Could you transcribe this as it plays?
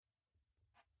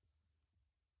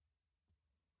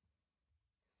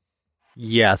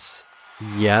Yes,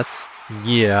 yes,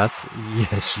 yes,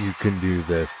 yes, you can do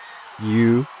this.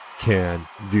 You can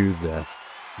do this.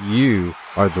 You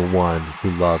are the one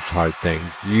who loves hard things.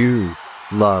 You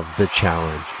love the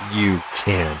challenge. You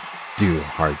can do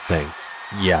hard things.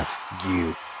 Yes,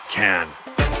 you can.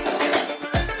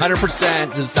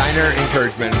 100% designer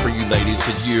encouragement for you ladies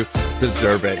because you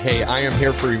deserve it. Hey, I am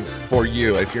here for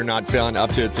you. If you're not feeling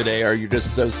up to it today or you're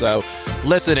just so,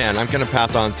 listen in. I'm going to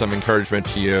pass on some encouragement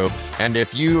to you. And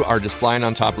if you are just flying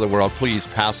on top of the world, please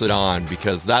pass it on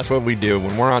because that's what we do.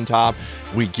 When we're on top,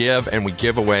 we give and we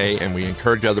give away and we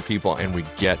encourage other people and we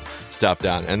get stuff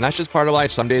done. And that's just part of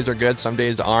life. Some days are good, some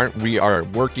days aren't. We are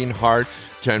working hard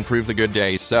to improve the good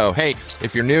days. So, hey,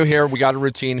 if you're new here, we got a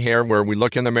routine here where we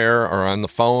look in the mirror or on the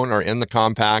phone or in the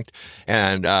compact,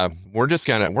 and we're just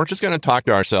gonna talk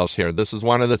to ourselves here. This is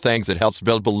one of the things that helps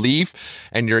build belief,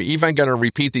 and you're even gonna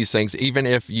repeat these things even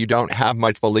if you don't have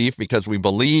much belief, because we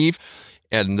believe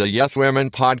in the Yes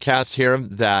Women podcast here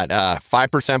that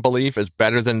 5% belief is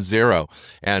better than zero.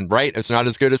 And right, it's not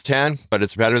as good as 10, but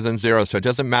it's better than zero. So it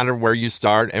doesn't matter where you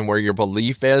start and where your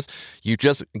belief is, you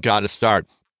just got to start.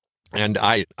 And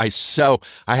I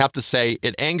have to say,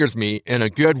 it angers me in a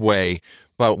good way.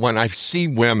 But when I see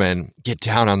women get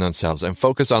down on themselves and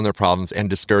focus on their problems and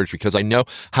discouraged, because I know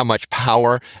how much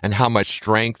power and how much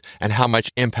strength and how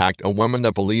much impact a woman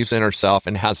that believes in herself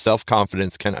and has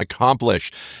self-confidence can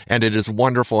accomplish. And it is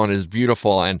wonderful and it is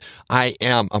beautiful. And I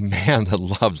am a man that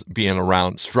loves being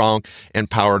around strong,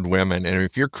 empowered women. And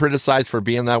if you're criticized for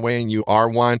being that way and you are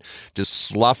one, just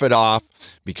slough it off,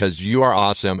 because you are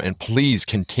awesome. And please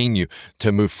continue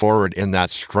to move forward in that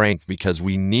strength because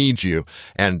we need you.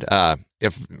 And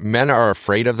if men are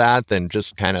afraid of that, then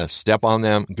just kind of step on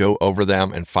them, go over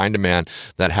them, and find a man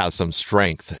that has some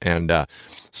strength. And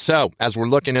so as we're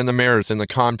looking in the mirrors, in the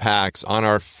compacts, on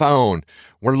our phone,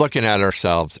 we're looking at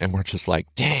ourselves and we're just like,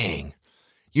 dang,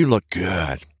 you look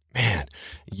good. Man,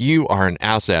 you are an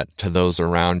asset to those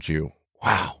around you.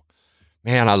 Wow.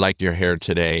 Man, I like your hair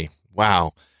today.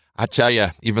 Wow. I tell you,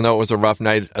 even though it was a rough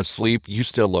night of sleep, you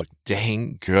still look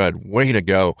dang good. Way to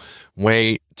go.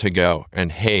 Way to go.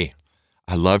 And hey,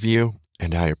 I love you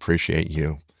and I appreciate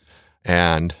you.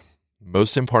 And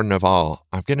most important of all,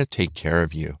 I'm going to take care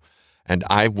of you. And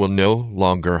I will no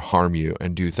longer harm you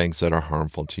and do things that are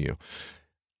harmful to you.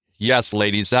 Yes,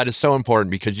 ladies, that is so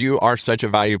important because you are such a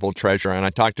valuable treasure. And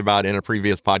I talked about in a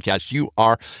previous podcast, you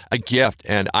are a gift.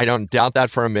 And I don't doubt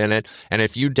that for a minute. And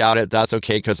if you doubt it, that's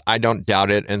okay, because I don't doubt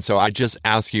it. And so I just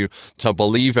ask you to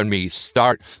believe in me.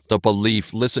 Start the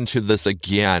belief. Listen to this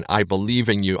again. I believe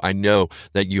in you. I know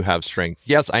that you have strength.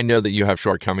 Yes, I know that you have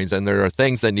shortcomings and there are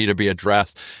things that need to be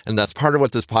addressed. And that's part of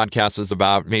what this podcast is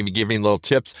about. Maybe giving little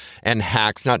tips and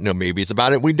hacks. Not no maybe. It's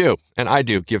about it. We do. And I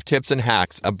do give tips and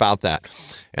hacks about that.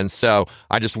 And so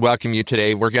I just welcome you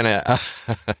today. We're going to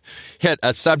hit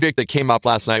a subject that came up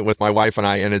last night with my wife and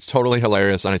I, and it's totally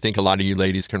hilarious. And I think a lot of you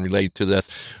ladies can relate to this.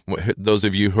 Those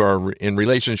of you who are in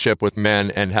relationship with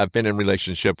men and have been in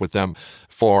relationship with them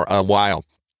for a while.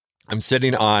 I'm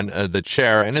sitting on the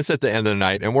chair, and it's at the end of the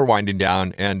night, and we're winding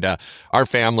down. And our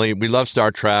family, we love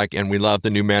Star Trek, and we love the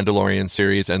new Mandalorian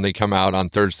series, and they come out on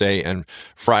Thursday and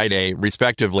Friday,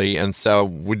 respectively. And so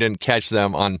we didn't catch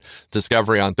them on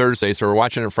Discovery on Thursday, so we're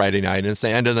watching it Friday night, and it's the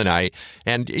end of the night.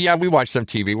 And yeah, we watch some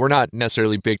TV. We're not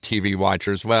necessarily big TV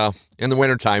watchers. Well, in the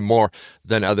wintertime, more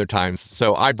than other times.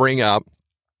 So I bring up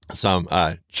some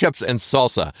chips and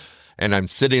salsa, and I'm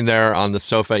sitting there on the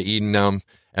sofa eating them.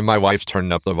 And my wife's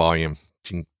turning up the volume,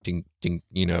 ding, ding,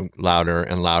 ding, louder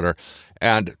and louder.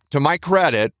 And to my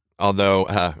credit,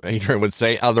 although Adrian would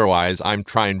say otherwise, I'm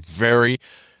trying very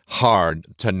hard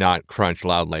to not crunch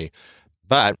loudly.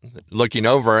 But looking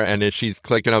over, and as she's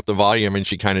clicking up the volume, and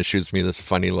she kind of shoots me this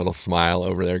funny little smile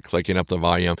over there, clicking up the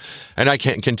volume. And I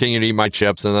can't continue to eat my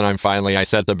chips. And then I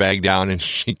set the bag down, and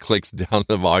she clicks down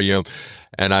the volume.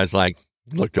 And I was like,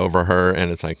 looked over her, and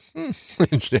it's like,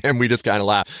 and we just kind of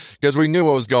laughed because we knew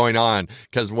what was going on.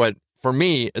 Because what for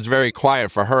me is very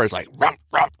quiet, for her is like rump,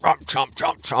 rump, rump, chomp,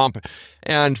 chomp, chomp.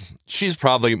 And she's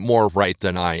probably more right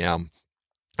than I am.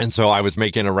 And so I was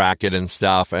making a racket and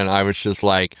stuff, and I was just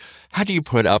like, how do you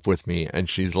put up with me? And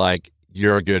she's like,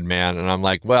 you're a good man. And I'm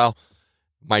like, well,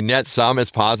 my net sum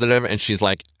is positive. And she's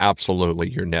like, absolutely,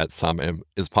 your net sum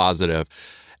is positive.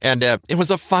 And it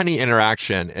was a funny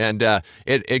interaction. And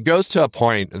it goes to a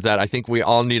point that I think we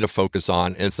all need to focus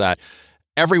on, is that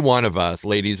every one of us,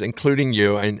 ladies, including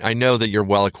you, and I know that you're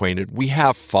well acquainted, we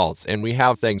have faults and we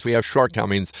have things, we have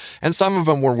shortcomings, and some of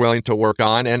them we're willing to work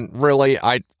on. And really,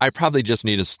 I probably just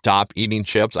need to stop eating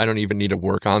chips. I don't even need to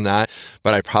work on that,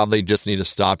 but I probably just need to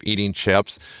stop eating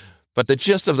chips. But the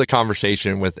gist of the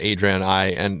conversation with Adrian and I,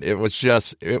 and it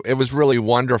was really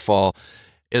wonderful,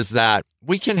 is that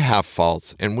we can have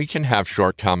faults and we can have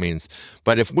shortcomings,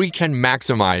 but if we can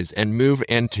maximize and move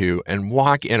into and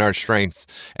walk in our strengths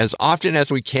as often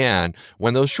as we can,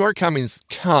 when those shortcomings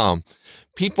come,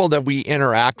 people that we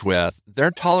interact with,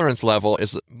 their tolerance level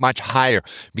is much higher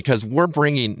because we're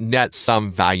bringing net sum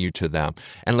value to them.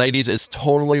 And ladies, it's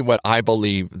totally what I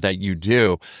believe that you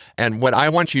do. And what I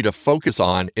want you to focus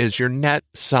on is your net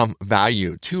sum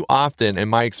value. Too often, in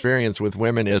my experience with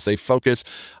women, is they focus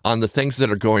on the things that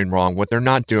are going wrong, what they're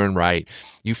not doing right.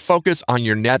 You focus on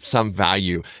your net sum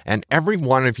value. And every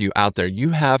one of you out there,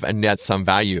 you have a net sum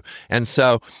value. And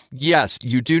so, yes,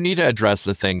 you do need to address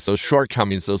the things, those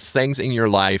shortcomings, those things in your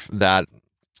life that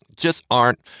just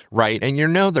aren't right, and you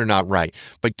know they're not right.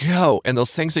 But go, and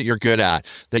those things that you're good at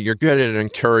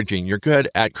encouraging, you're good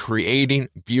at creating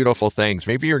beautiful things.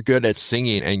 Maybe you're good at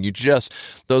singing, and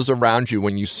those around you,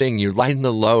 when you sing, you lighten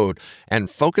the load, and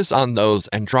focus on those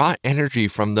and draw energy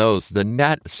from those, the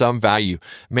net sum value.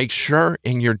 Make sure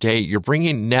in your day you're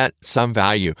bringing net sum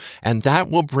value, and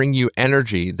that will bring you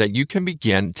energy that you can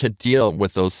begin to deal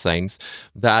with those things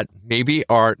that maybe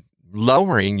are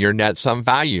lowering your net sum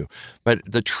value. But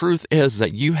the truth is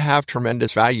that you have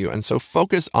tremendous value. And so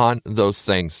focus on those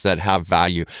things that have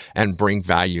value and bring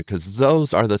value, because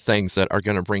those are the things that are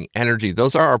going to bring energy.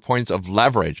 Those are our points of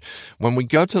leverage. When we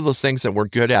go to those things that we're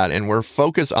good at and we're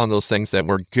focused on those things that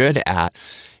we're good at,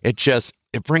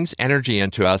 it brings energy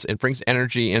into us. It brings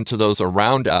energy into those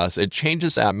around us. It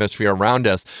changes the atmosphere around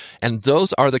us. And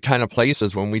those are the kind of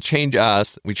places when we change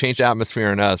us, we change the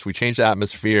atmosphere in us, we change the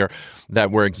atmosphere that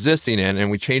we're existing in,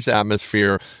 and we change the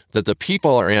atmosphere that the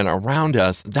people are in around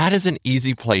us. That is an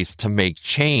easy place to make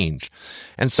change.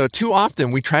 And so too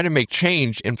often we try to make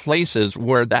change in places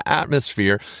where the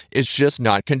atmosphere is just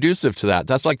not conducive to that.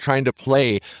 That's like trying to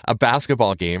play a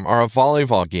basketball game or a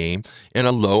volleyball game in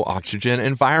a low oxygen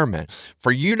environment.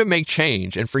 For you to make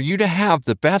change and for you to have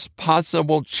the best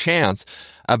possible chance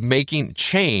of making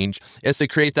change is to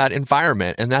create that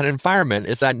environment. And that environment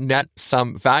is that net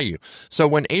sum value. So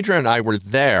when Adrian and I were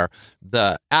there,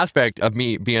 the aspect of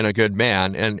me being a good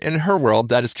man, and in her world,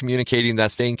 that is communicating,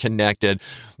 that's staying connected,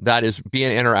 that is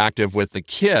being interactive with the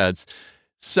kids.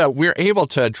 So we're able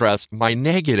to address my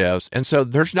negatives. And so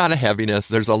there's not a heaviness,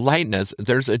 there's a lightness,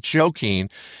 there's a joking.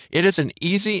 It is an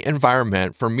easy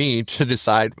environment for me to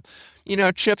decide,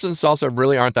 chips and salsa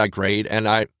really aren't that great, and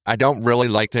I don't really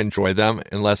like to enjoy them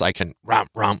unless I can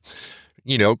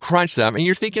crunch them. And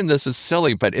you're thinking this is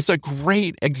silly, but it's a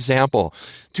great example.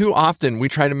 Too often we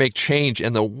try to make change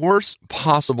in the worst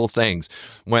possible things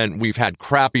when we've had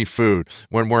crappy food,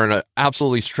 when we're in an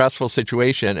absolutely stressful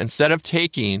situation. Instead of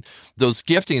taking those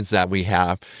giftings that we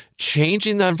have,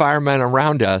 changing the environment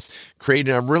around us,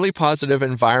 creating a really positive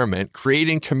environment,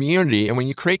 creating community. And when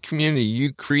you create community,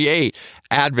 you create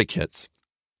advocates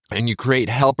and you create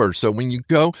helpers. So when you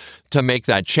go to make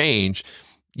that change,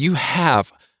 you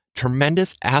have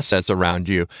tremendous assets around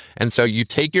you. And so you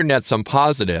take your net sum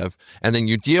positive, and then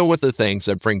you deal with the things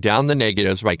that bring down the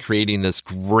negatives by creating this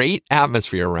great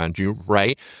atmosphere around you,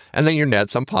 right? And then your net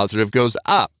sum positive goes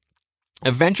up.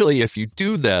 Eventually, if you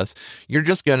do this, you're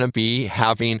just going to be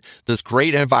having this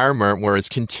great environment where it's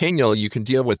continual. You can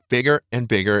deal with bigger and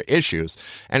bigger issues.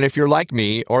 And if you're like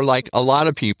me or like a lot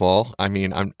of people, I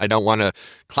don't want to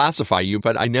classify you,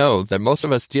 but I know that most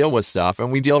of us deal with stuff,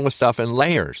 and we deal with stuff in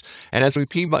layers. And as we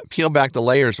peel back the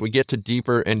layers, we get to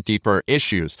deeper and deeper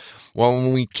issues. Well,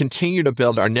 when we continue to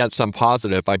build our net sum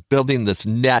positive by building this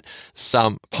net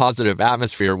sum positive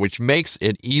atmosphere, which makes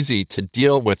it easy to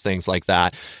deal with things like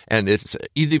that, and it's an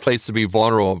easy place to be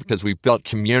vulnerable because we built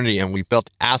community and we built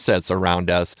assets around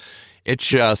us. It's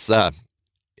just,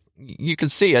 you can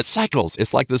see it cycles.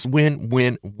 It's like this win,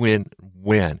 win, win,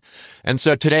 win. And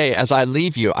so today, as I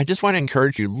leave you, I just want to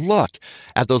encourage you, look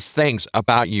at those things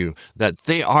about you, that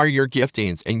they are your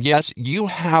giftings. And yes, you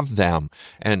have them.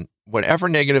 And whatever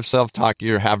negative self-talk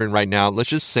you're having right now, let's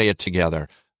just say it together.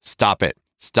 Stop it.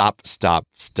 Stop, stop,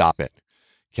 stop it.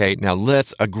 Okay, now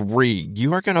let's agree.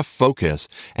 You are going to focus,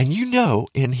 and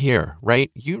in here,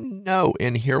 right?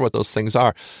 In here what those things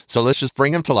are. So let's just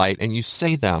bring them to light, and you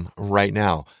say them right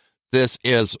now. This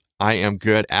is, I am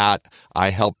good at, I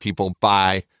help people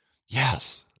buy.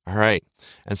 Yes. All right.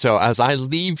 And so as I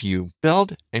leave you,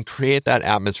 build and create that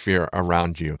atmosphere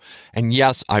around you. And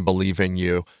yes, I believe in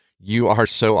you. You are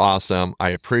so awesome.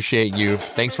 I appreciate you.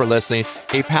 Thanks for listening.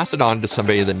 Hey, pass it on to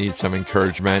somebody that needs some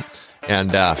encouragement.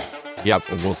 And,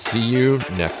 we'll see you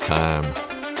next time.